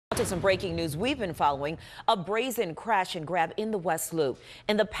to some breaking news we've been following. A brazen crash and grab in the West Loop.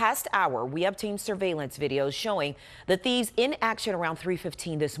 In the past hour, we obtained surveillance videos showing the thieves in action around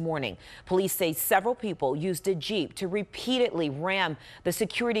 3:15 this morning. Police say several people used a Jeep to repeatedly ram the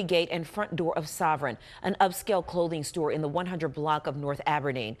security gate and front door of Sovereign, an upscale clothing store in the 100 block of North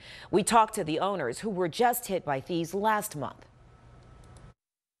Aberdeen. We talked to the owners who were just hit by thieves last month.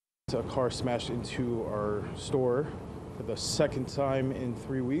 A car smashed into our store for the second time in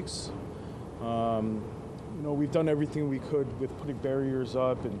 3 weeks. We've done everything we could with putting barriers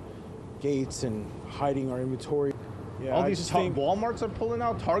up and gates and hiding our inventory. Yeah, all these Walmarts are pulling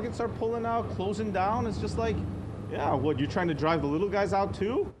out, Targets are pulling out, closing down. It's just like, yeah, what, you're trying to drive the little guys out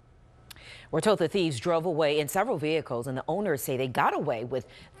too? We're told the thieves drove away in several vehicles, and the owners say they got away with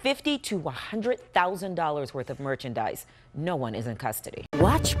 $50,000 to $100,000 worth of merchandise. No one is in custody.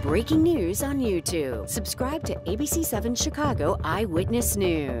 Watch breaking news on YouTube. Subscribe to ABC 7 Chicago Eyewitness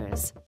News.